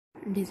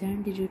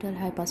Design digital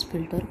high pass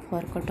filter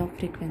for cutoff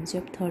frequency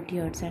of 30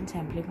 Hz and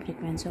sampling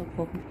frequency of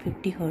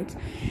 50 Hz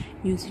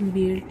using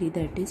BLT,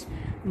 that is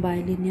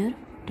bilinear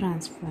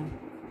transform.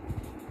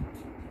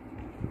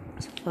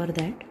 So for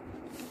that,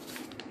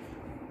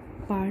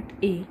 part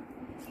A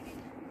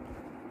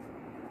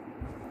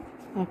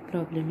of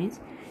problem is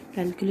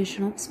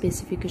calculation of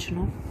specification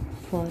of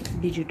for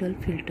digital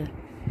filter.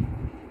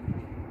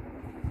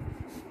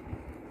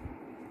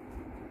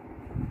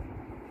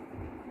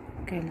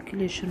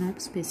 Calculation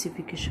of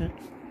specification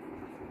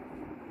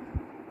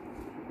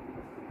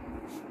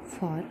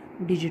for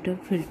digital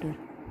filter.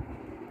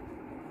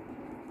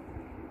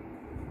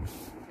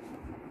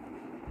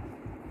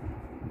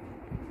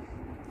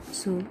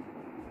 So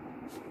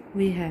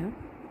we have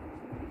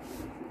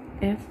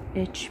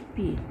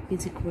FHP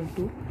is equal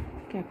to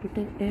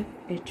capital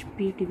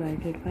FHP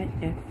divided by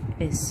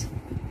Fs.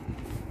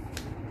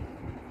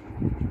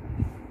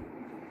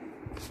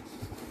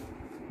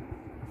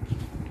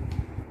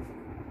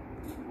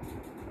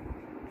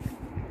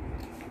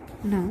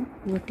 Now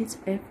what is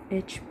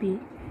FHP?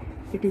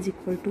 It is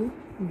equal to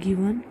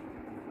given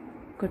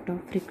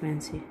cutoff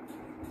frequency.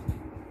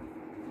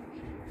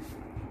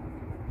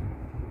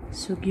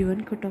 So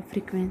given cutoff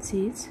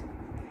frequency is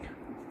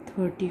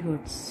 30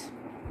 Hz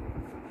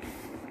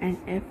and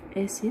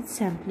Fs is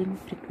sampling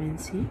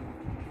frequency.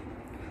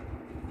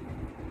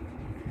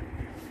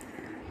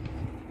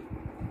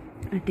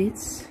 It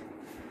is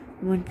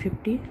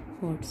 150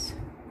 Hz.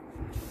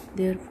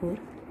 Therefore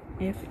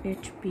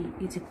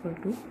FHP is equal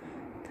to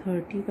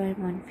 30 by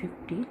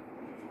 150.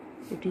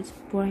 It is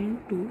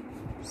 0.2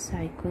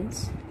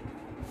 cycles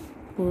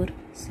per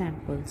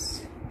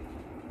samples.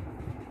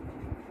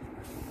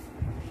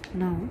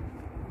 Now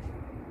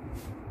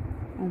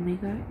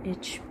omega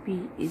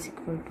HP is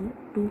equal to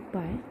 2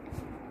 pi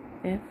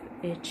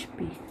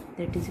FHP,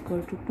 that is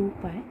equal to 2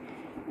 pi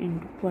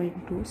into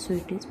 0.2, so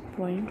it is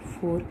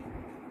 0.4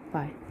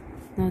 pi.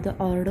 Now the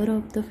order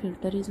of the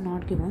filter is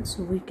not given,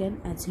 so we can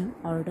assume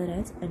order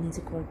as n is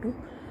equal to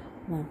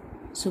 1.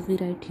 So we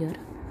write here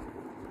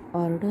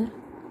order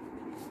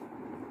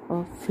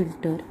of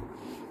filter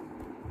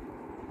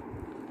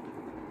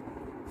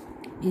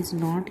is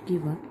not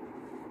given,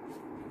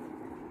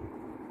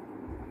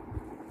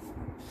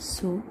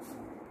 so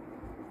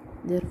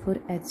therefore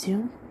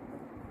assume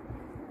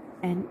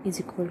n is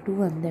equal to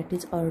 1, that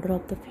is order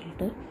of the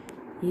filter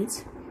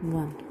is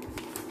 1.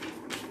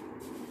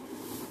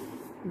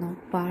 Now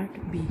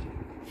part B.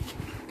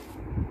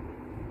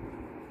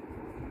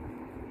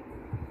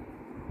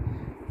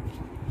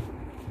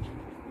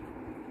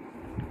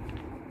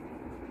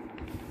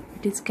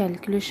 It is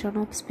calculation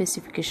of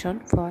specification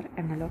for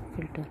analog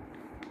filter.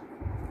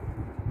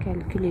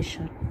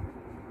 Calculation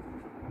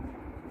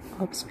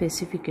of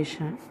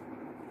specification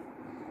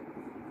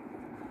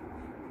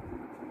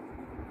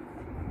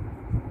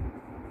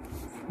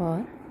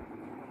for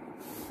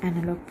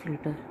analog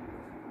filter.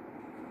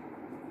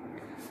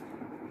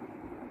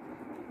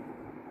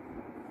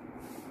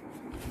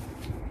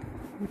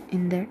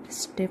 In that,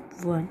 step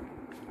 1,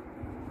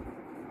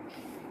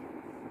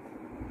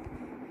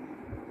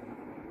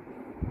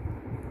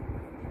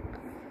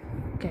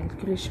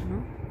 calculation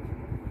of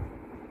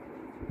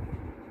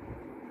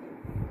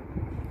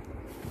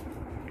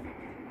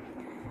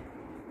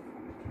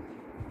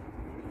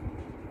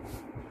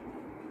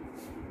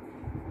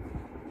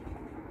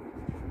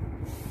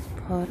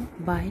for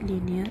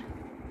bilinear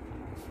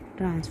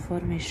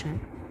transformation.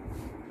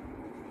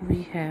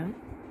 We have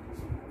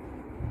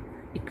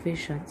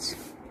equations.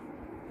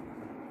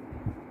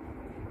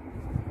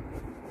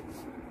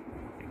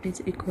 It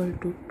is equal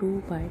to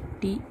 2 by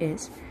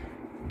Ts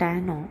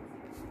tan of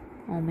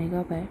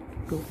omega by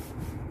 2.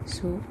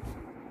 So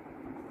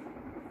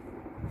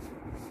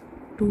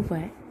 2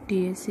 by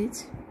Ts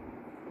is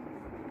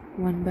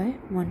 1 by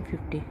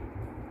 150.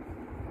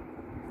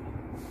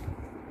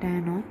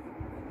 Tan of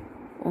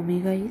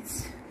omega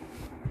is,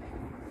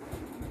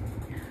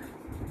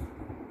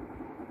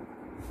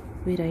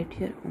 we write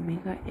here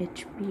omega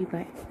HP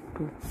by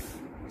 2.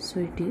 So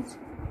it is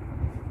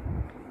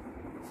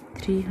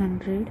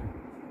 300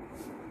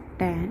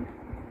 tan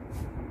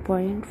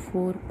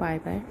 0.4 pi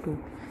by 2.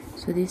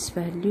 So this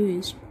value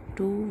is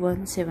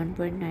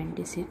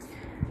 217.96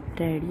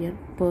 radian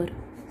per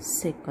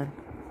second.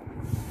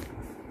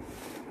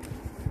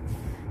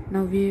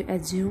 Now we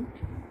assumed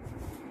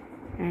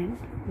n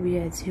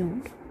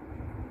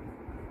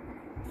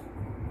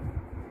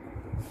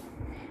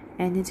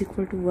is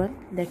equal to 1,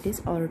 that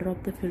is order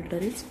of the filter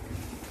is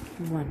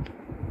 1.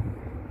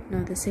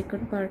 Now the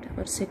second part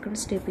or second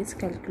step is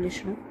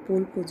calculation of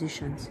pole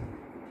positions.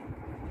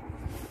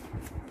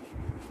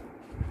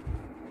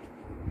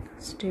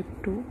 Step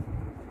 2,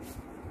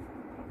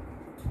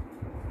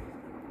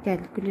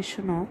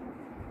 calculation of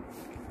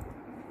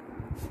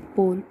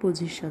pole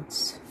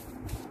positions.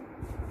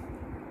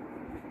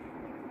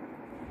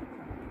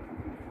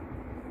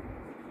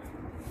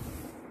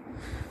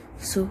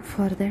 So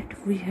for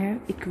that we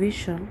have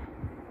equation,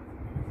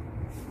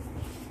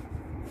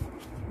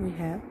 we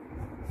have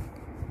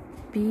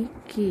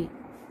PK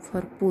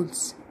for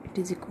poles, it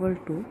is equal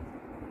to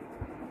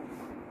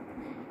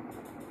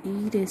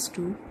e raised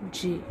to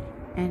j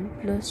n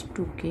plus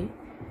 2k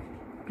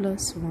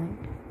plus 1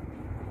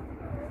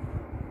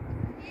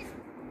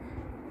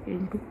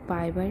 into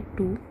pi by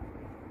 2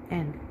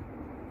 n,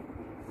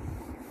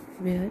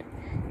 where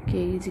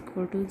k is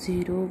equal to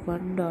 0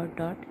 1 dot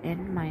dot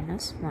n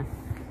minus 1.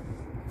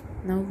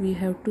 Now we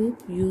have to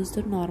use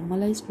the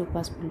normalized low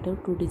pass filter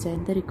to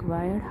design the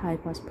required high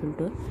pass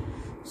filter.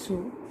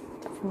 So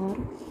for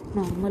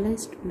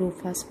normalized low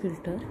pass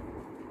filter,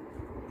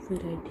 we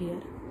write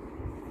here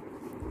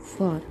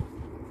for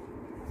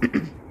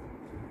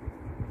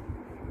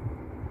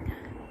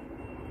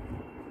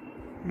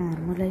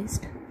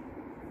normalized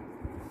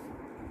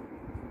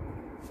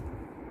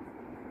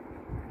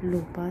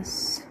low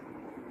pass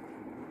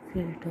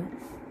filter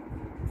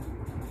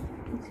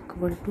is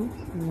equal to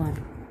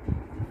 1.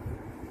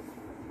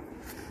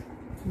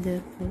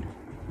 Therefore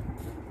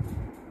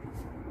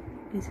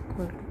is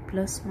equal to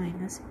plus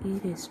minus e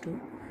raised to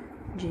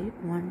j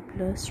 1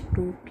 plus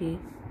 2k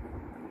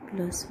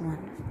plus 1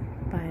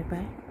 pi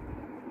by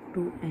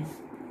 2n.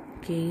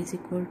 K is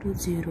equal to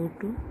 0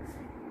 to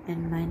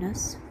n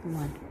minus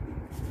 1.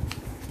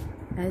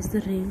 As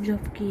the range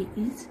of k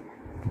is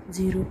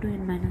 0 to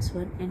n minus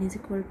 1, n is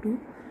equal to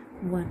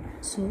 1.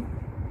 So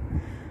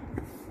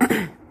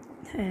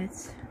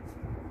as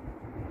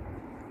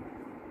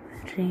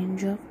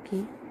range of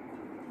k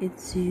is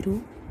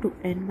 0 to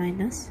n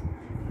minus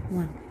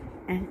 1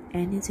 and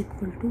n is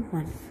equal to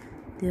 1,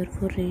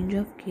 therefore range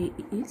of k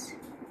is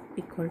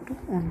equal to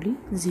only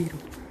 0.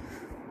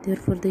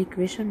 Therefore the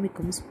equation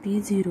becomes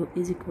p0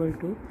 is equal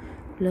to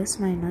plus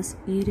minus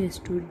e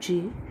raised to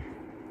j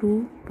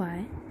 2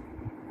 pi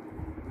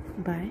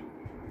by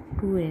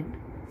 2n.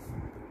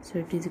 So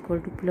it is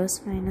equal to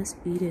plus minus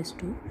e raised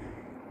to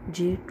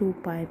j 2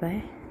 pi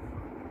by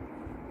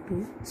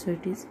 2. So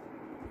it is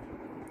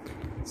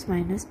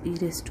minus e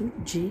raised to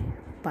j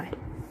pi.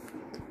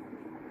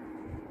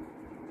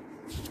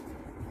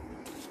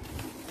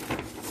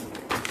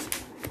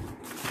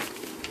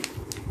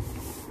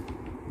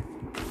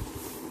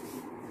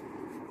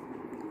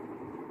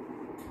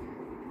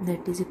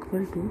 That is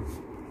equal to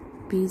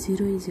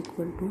p0 is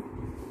equal to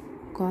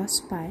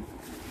cos pi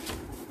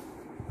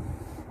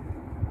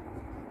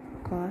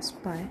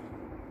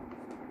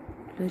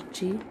plus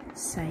j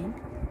sin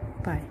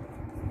pi.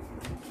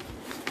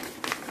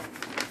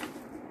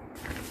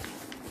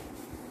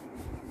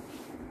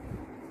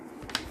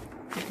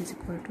 It is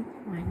equal to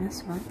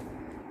minus 1.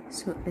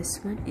 So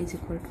S1 is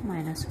equal to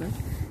minus 1.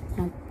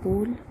 Now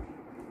pole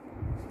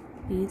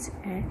is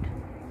at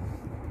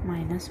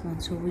minus 1.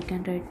 So we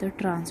can write the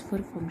transfer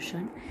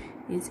function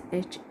is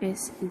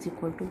Hs is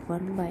equal to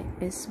 1 by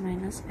S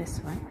minus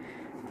S1.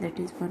 That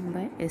is 1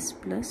 by S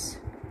plus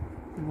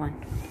 1.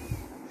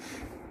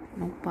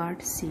 Now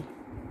part C.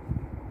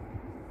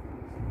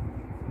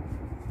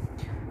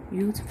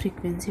 Use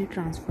frequency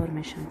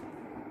transformation.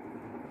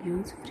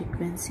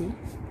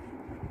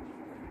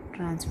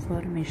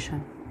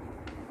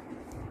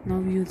 Now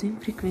using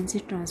frequency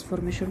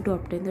transformation to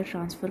obtain the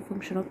transfer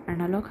function of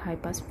analog high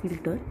pass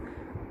filter,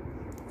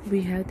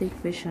 we have the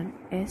equation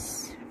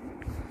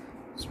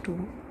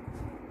S2,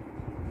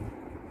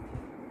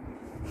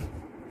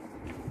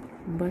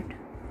 but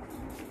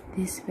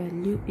this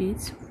value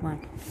is 1,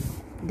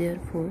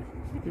 therefore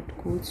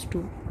it goes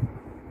to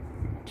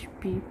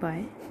P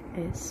by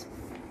S.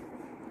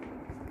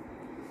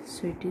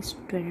 So it is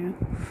 12.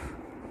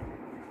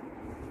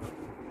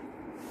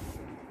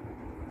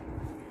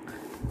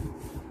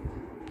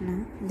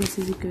 Now this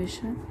is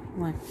equation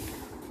 1.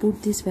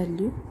 Put this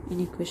value in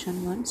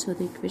equation 1. So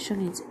the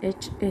equation is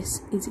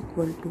Hs is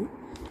equal to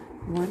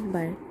 1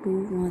 by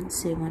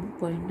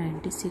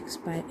 217.96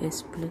 by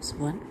S plus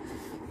 1.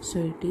 So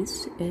it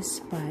is S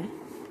by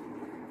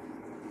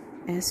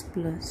S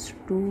plus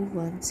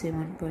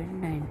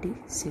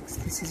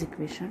 217.96. This is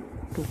equation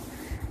 2.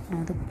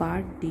 Now the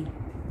part D,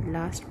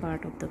 last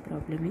part of the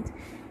problem, is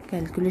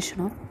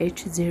calculation of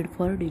Hz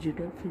for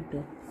digital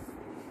filter.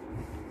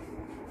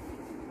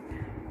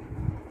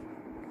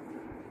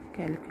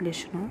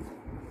 Calculation of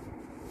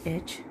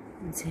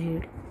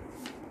Hz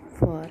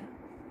for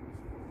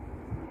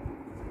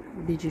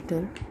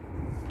digital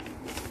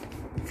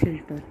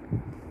filter.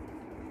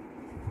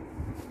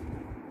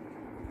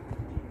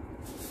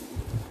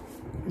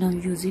 Now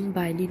using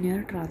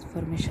bilinear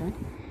transformation,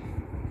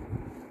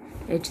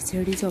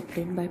 Hz is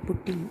obtained by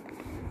putting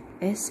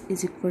S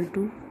is equal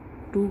to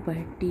 2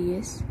 by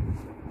Ts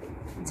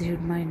z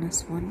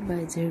minus 1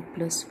 by z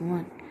plus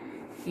 1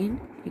 in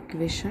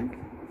equation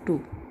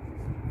 2.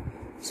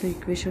 So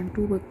equation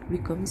 2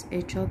 becomes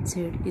h of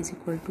z is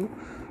equal to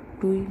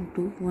 2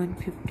 into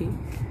 150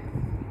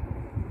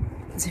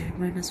 z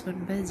minus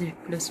 1 by z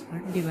plus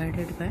 1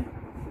 divided by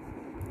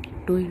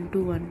 2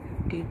 into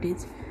 150, it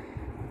is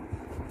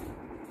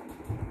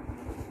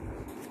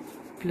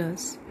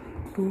plus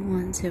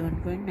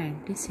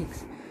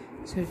 217.96.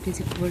 So it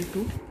is equal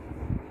to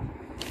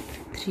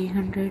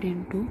 300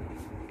 into 2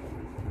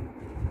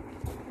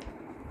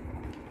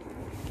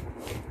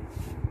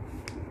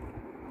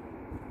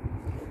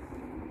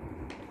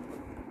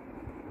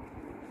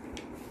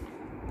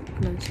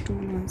 plus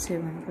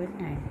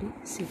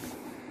 217.96.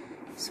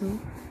 So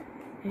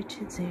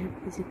Hz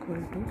is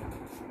equal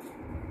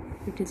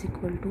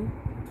to,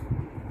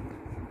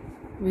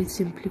 we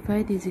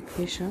simplify these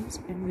equations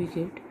and we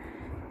get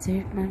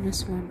z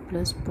minus 1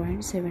 plus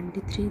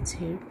 0.73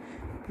 z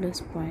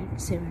plus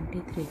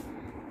 0.73,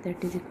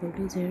 that is equal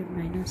to z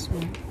minus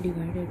 1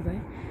 divided by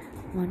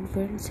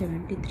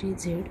 1.73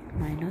 z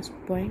minus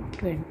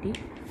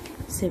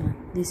 0.27.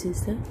 This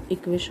is the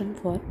equation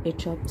for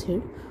h of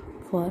z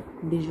for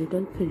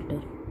digital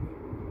filter.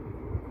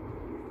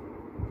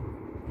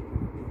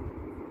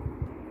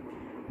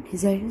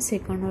 Design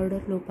second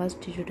order low pass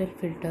digital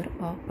filter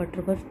of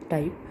Butterworth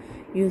type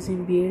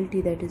using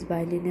BLT, that is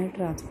bilinear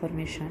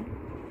transformation,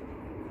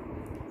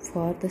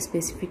 for the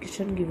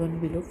specification given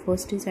below.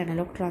 First is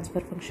analog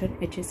transfer function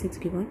Hs is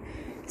given,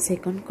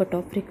 second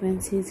cutoff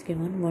frequency is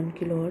given 1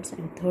 kHz,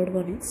 and third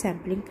one is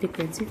sampling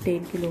frequency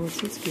 10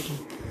 kHz is given.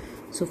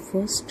 So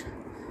first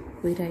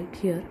we write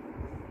here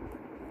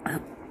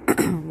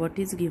what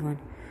is given.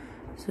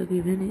 So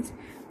given is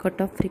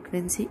cutoff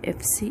frequency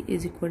Fc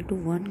is equal to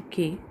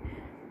 1k,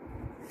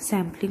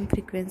 sampling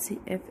frequency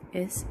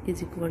Fs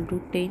is equal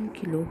to 10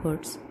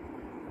 kHz.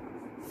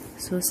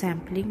 So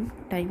sampling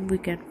time we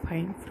can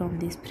find from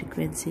this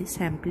frequency.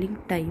 Sampling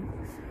time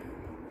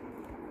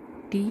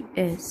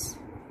Ts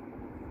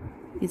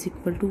is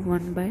equal to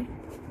 1 by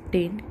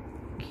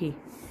 10k,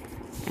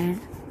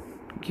 and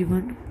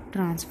given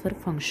transfer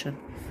function,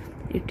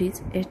 it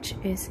is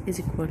Hs is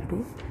equal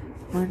to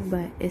 1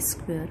 by s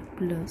square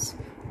plus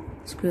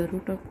square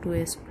root of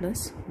 2s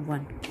plus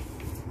 1.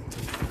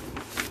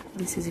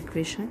 This is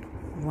equation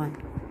 1.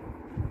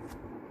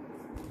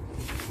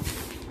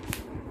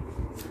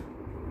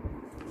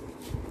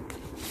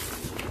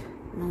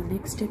 Now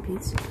next step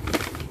is,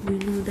 we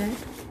know that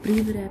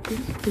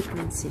pre-wrapping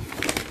frequency.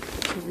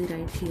 So we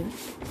write here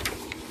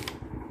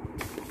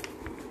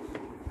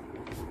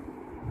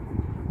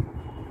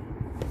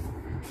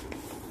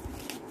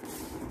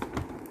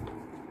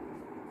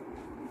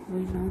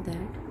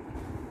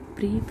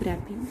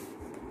pre-wrapping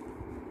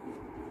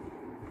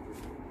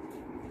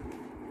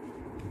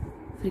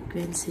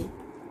frequency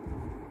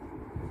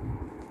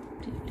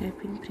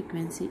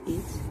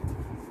is,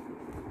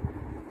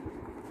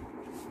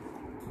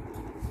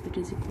 it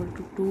is equal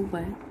to 2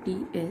 by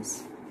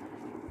Ts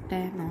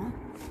tan of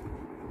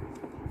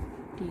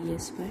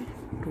Ts by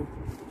 2.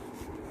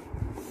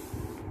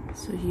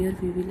 So here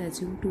we will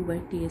assume 2 by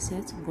Ts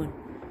as 1.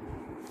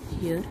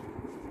 Here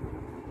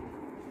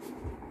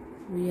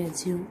we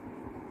assume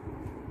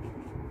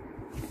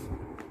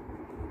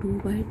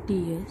 2 by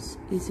Ts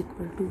is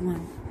equal to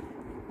 1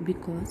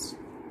 because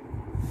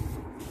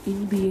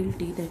in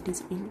BLT, that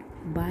is in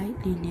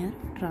bilinear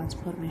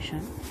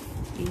transformation,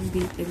 in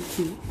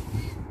BLT,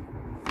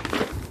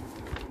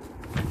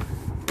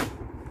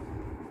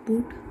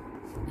 put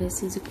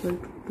S is equal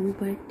to 2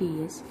 by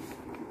Ts,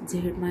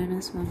 Z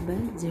minus 1 by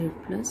Z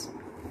plus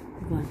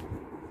 1.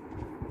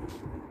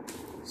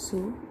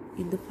 So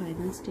in the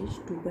final stage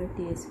 2 by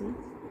Ts will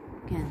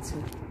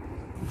cancel.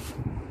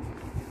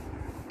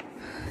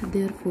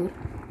 Therefore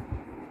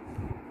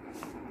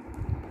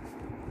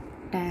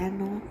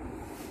tan of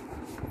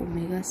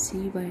omega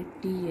c by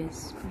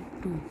Ts by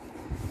 2.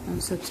 Now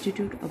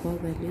substitute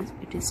above values.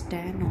 It is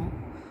tan of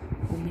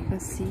omega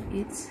c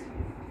is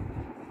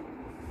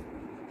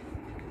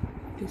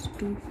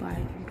 2 pi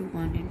into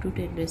 1 into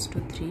 10 raised to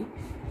 3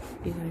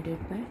 divided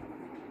by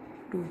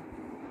 2.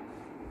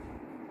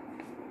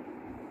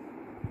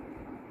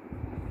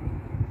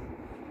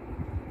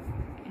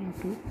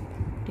 Into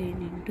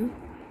 10 into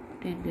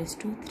 10 raised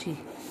to 3.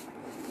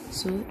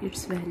 So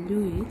its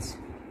value is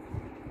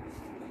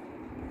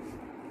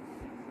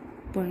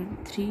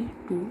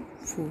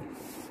 0.324.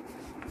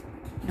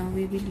 Now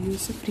we will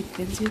use a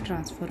frequency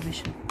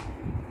transformation.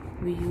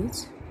 We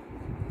use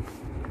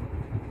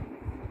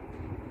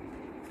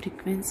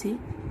frequency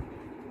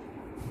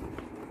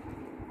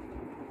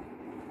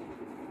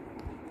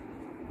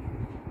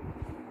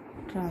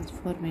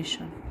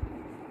transformation.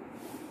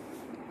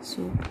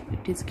 So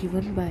it is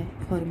given by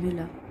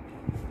formula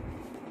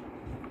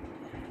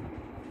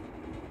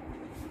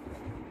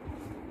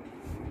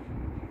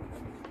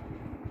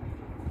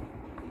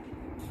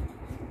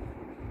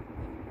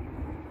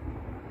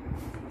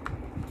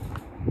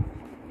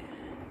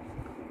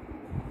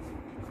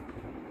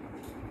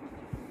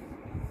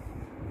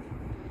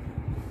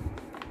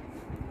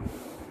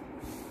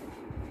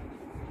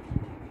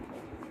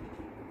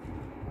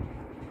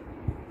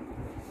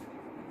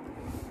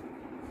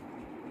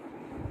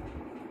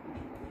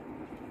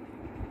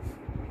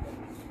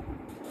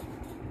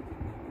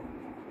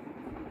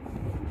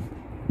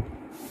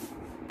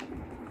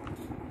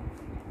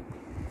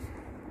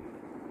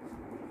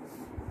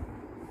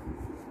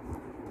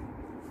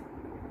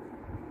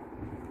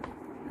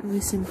we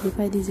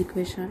simplify this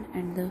equation,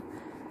 and the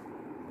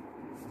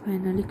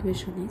final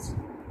equation is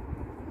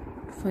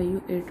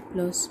 58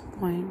 plus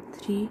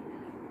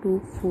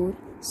 0.324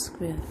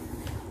 square.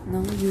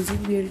 Now using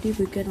BLT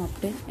we can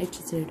obtain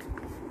Hz.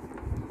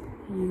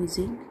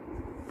 Using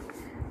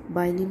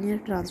bilinear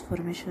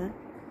transformation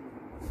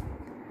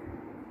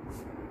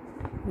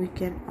we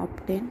can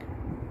obtain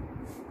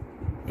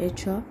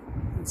h of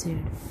z.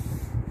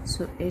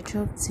 So h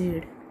of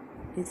z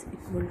is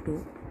equal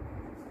to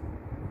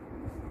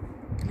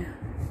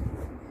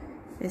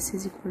s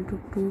is equal to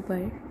 2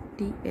 by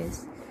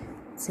ts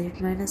z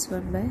minus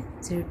 1 by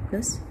z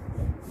plus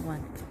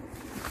 1,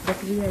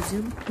 but we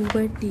assume 2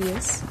 by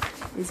ts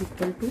is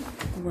equal to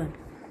 1.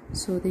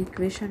 So the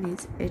equation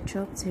is h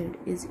of z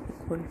is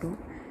equal to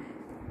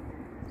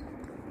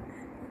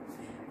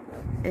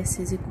s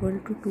is equal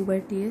to 2 by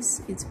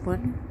ts is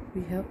 1,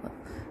 we have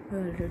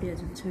already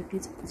assumed, so it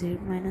is z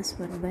minus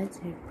 1 by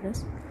z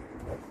plus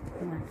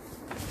 1.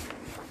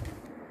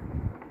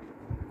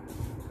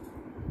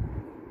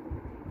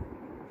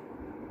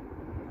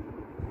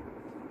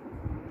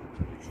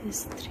 This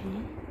is 3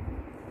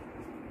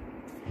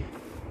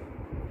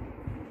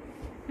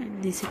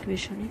 and this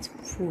equation is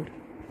 4.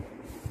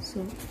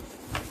 So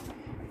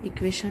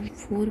equation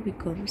 4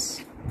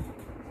 becomes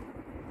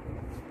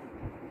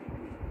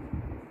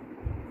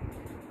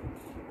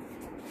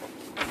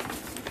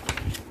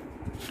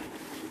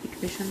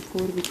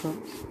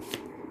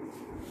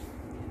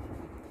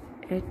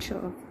h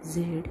of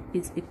z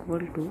is equal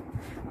to,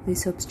 we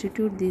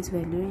substitute this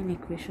value in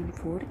equation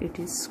 4, it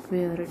is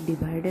square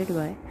divided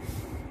by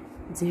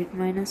z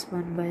minus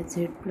 1 by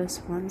z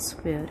plus 1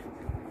 square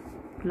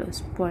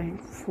plus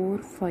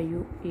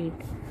 0.458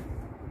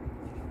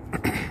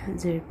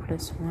 z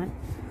plus 1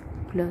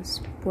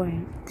 plus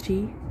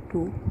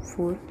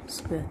 0.324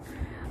 square.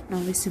 Now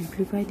we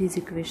simplify this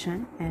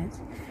equation as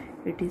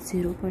it is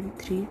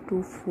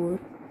 0.324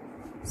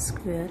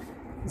 square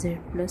z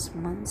plus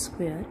 1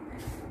 square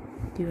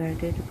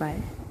divided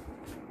by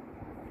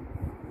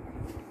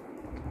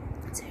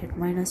z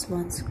minus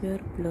 1 square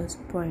plus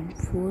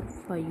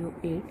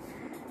 0.458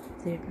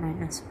 z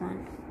minus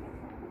 1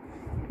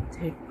 z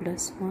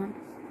plus 1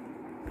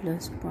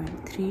 plus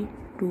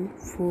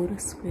 0.324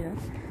 square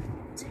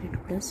z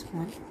plus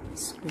 1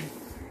 square.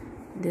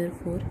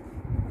 Therefore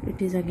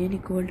it is again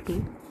equal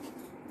to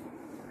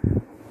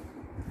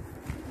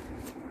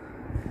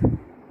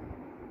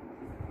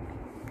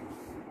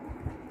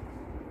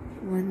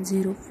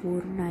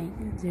 1049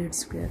 z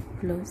square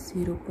plus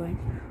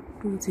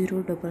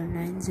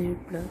 0.2099 z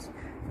plus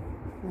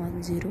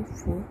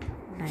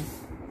 1049.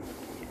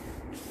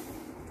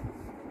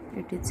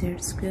 It is z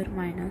square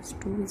minus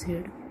 2z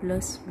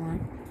plus 1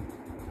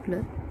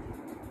 plus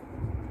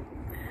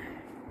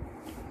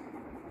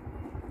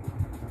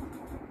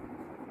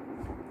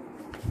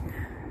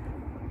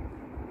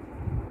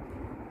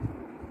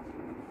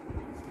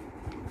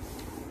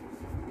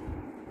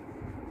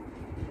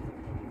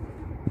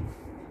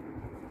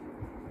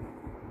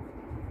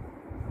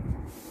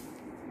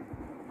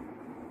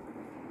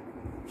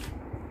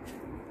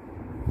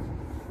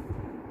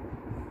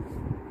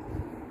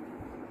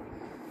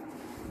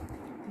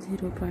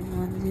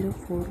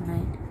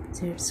 0.1049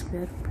 z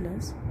square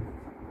plus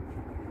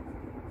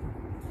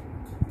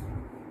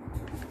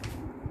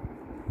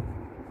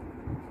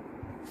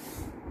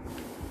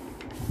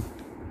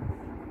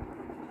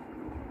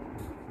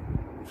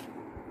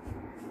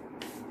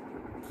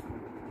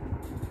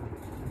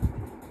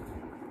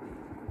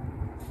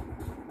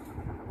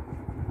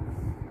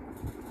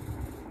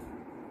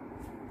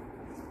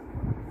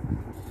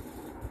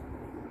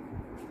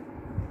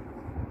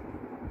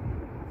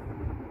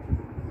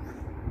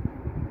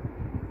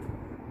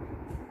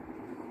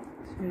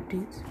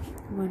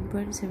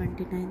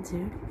 1.79z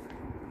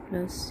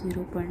plus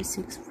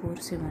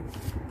 0.647.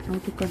 Now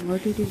to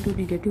convert it into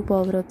negative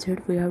power of z,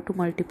 we have to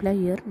multiply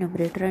here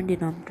numerator and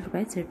denominator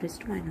by z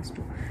raised to minus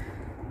 2.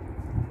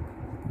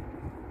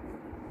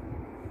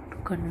 To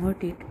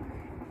convert it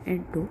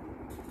into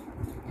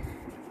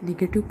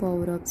negative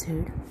power of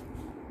z,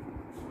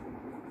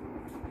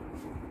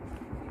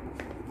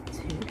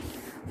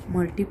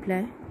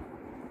 multiply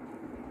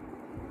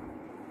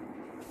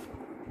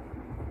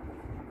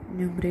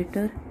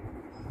numerator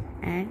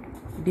and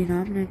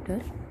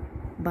denominator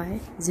by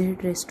z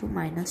raised to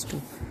minus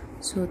 2.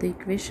 So the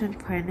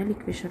final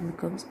equation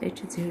becomes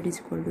hz is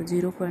equal to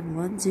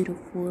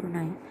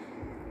 0.1049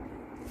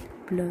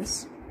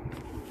 plus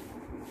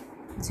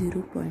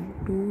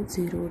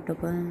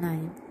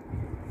 0.2099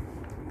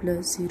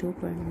 plus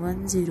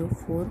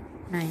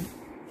 0.1049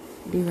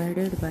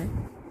 divided by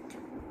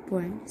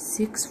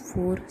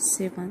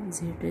 0.647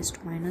 z raised to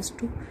minus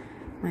 2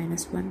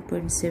 minus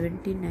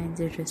 1.79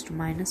 z raised to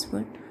minus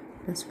 1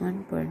 plus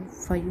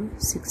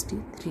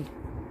 1.563.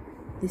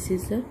 This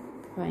is the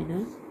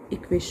final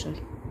equation.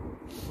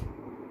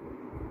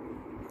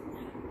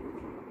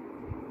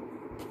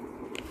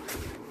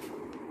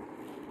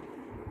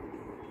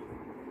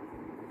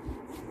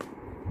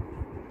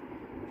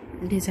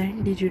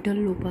 Design digital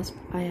low pass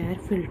IR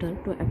filter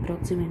to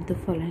approximate the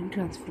following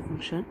transfer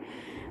function.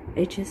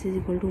 Hs is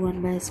equal to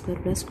 1 by s square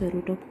plus square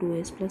root of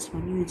 2s plus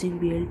 1 using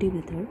BLT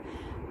method.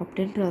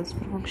 Obtain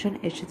transfer function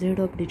Hz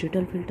of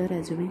digital filter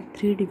assuming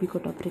 3 dB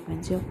cutoff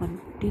frequency of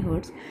 150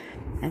 Hz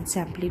and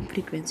sampling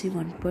frequency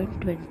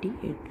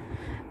 1.28.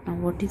 Now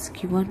what is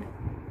given?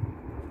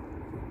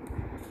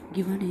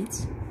 Given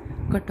is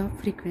cutoff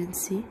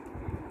frequency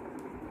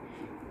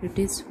it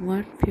is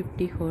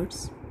 150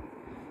 Hz.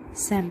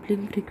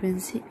 Sampling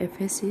frequency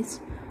fs is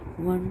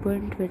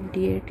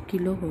 1.28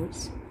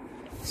 kilohertz,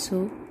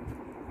 so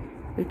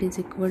it is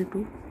equal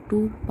to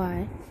 2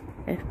 pi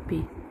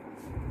fp.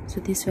 So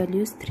this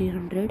value is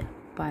 300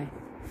 pi.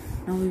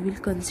 Now we will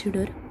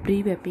consider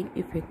pre-wrapping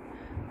effect.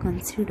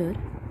 Consider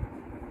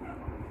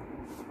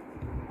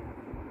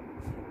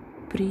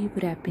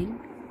pre-wrapping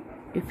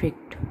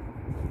effect.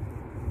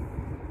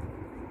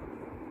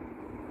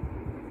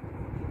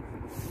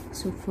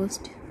 So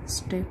first,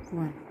 step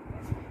 1.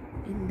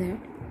 In that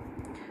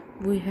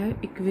we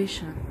have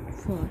equation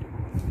for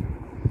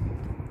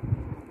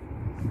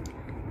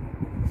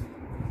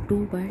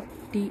 2 by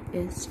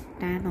Ts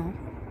tan of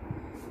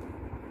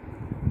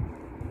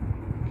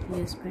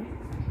Ts by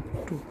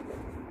 2.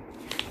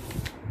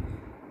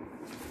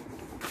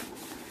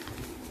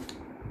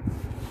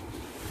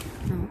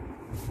 Now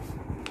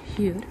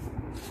here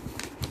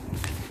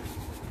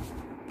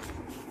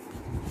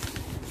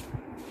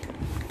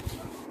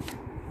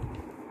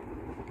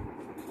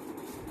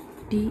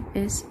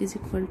Ts is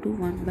equal to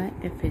 1 by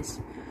Fs,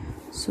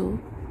 so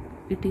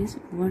it is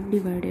 1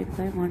 divided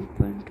by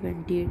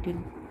 1.28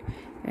 in,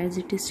 as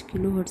it is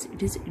kilohertz,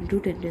 it is into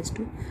 10 raised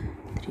to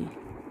 3.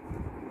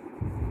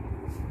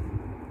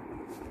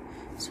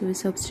 So we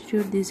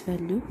substitute this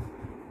value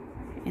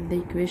in the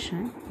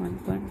equation.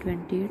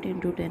 1.28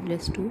 into 10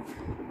 raised to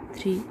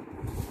 3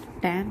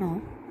 tan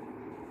of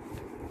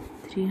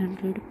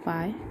 300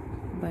 pi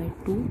by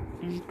 2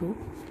 into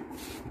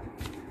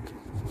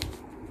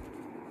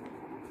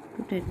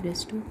 10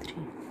 raised to 3.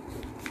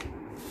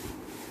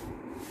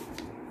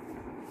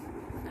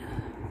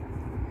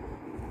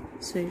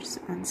 So its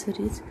answer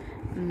is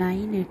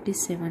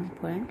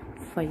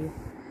 987.5.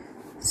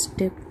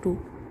 Step 2.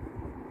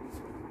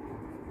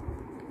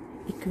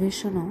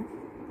 Equation of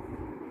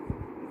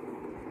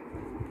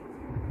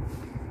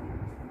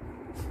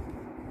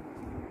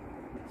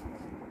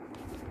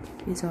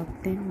is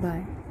obtained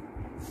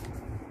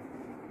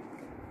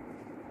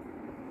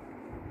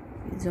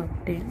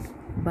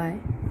by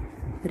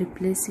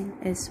replacing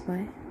S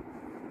by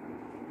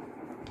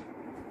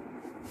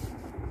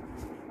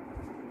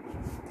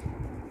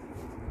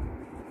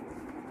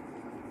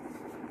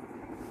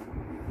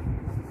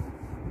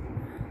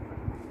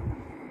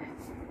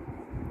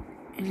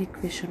an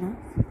equation of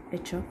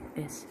H of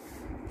S.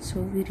 So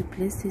we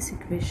replace this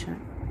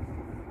equation.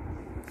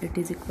 It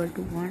is equal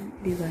to 1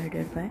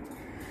 divided by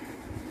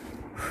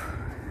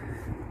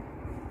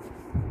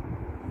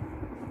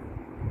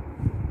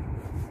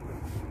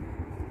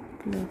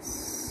plus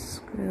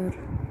square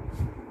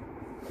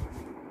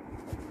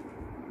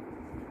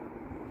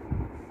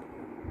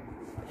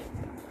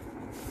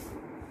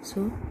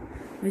so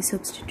we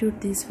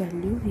substitute this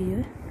value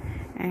here,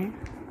 and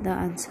the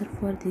answer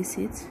for this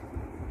is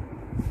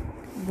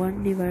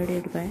 1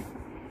 divided by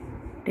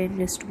 10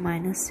 raised to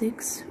minus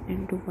 6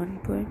 into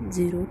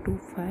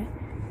 1.025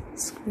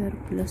 square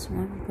plus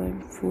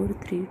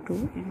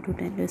 1.432 into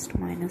 10 raised to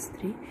minus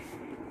 3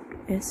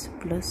 s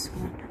plus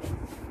 1.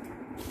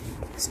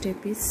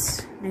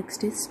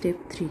 Next is step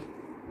 3.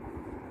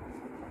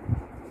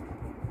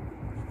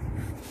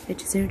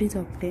 Hz is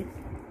obtained.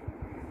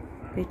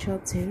 H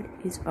of z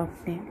is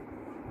obtained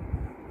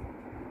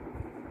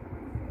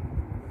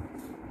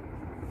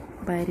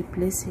by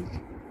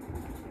replacing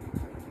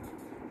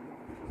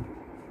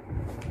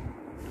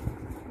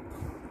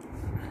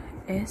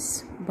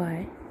S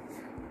by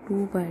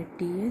 2 by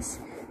Ts,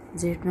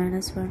 z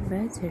minus 1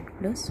 by z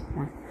plus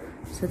 1.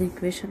 So the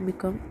equation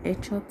becomes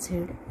H of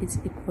z is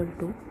equal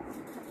to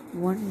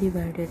 1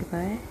 divided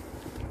by,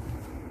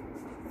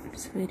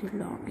 it's very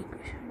long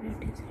equation,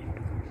 it is it.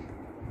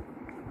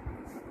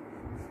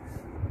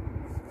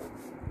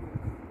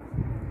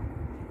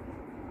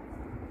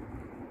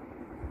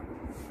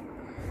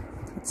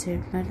 Z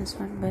minus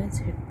 1 by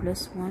z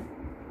plus 1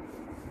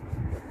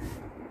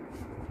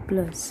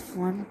 plus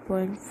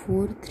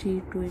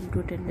 1.432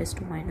 into 10 raised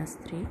to minus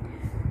 3.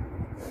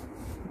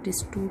 It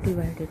is 2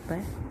 divided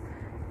by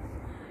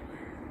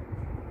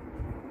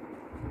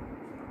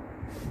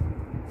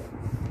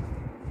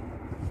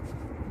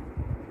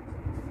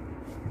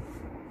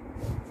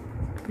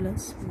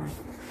plus 1.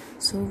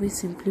 So we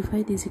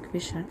simplify this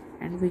equation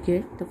and we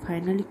get the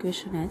final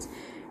equation as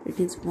it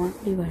is 1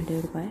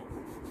 divided by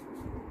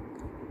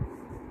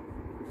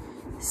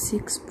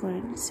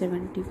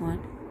 6.71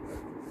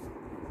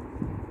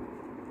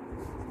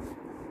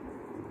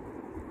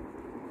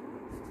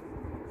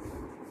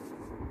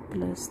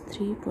 plus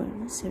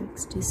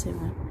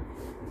 3.67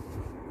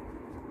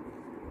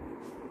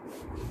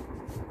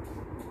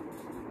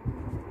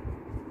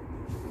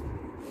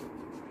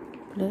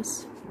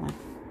 plus 1.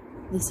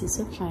 This is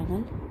a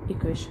final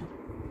equation.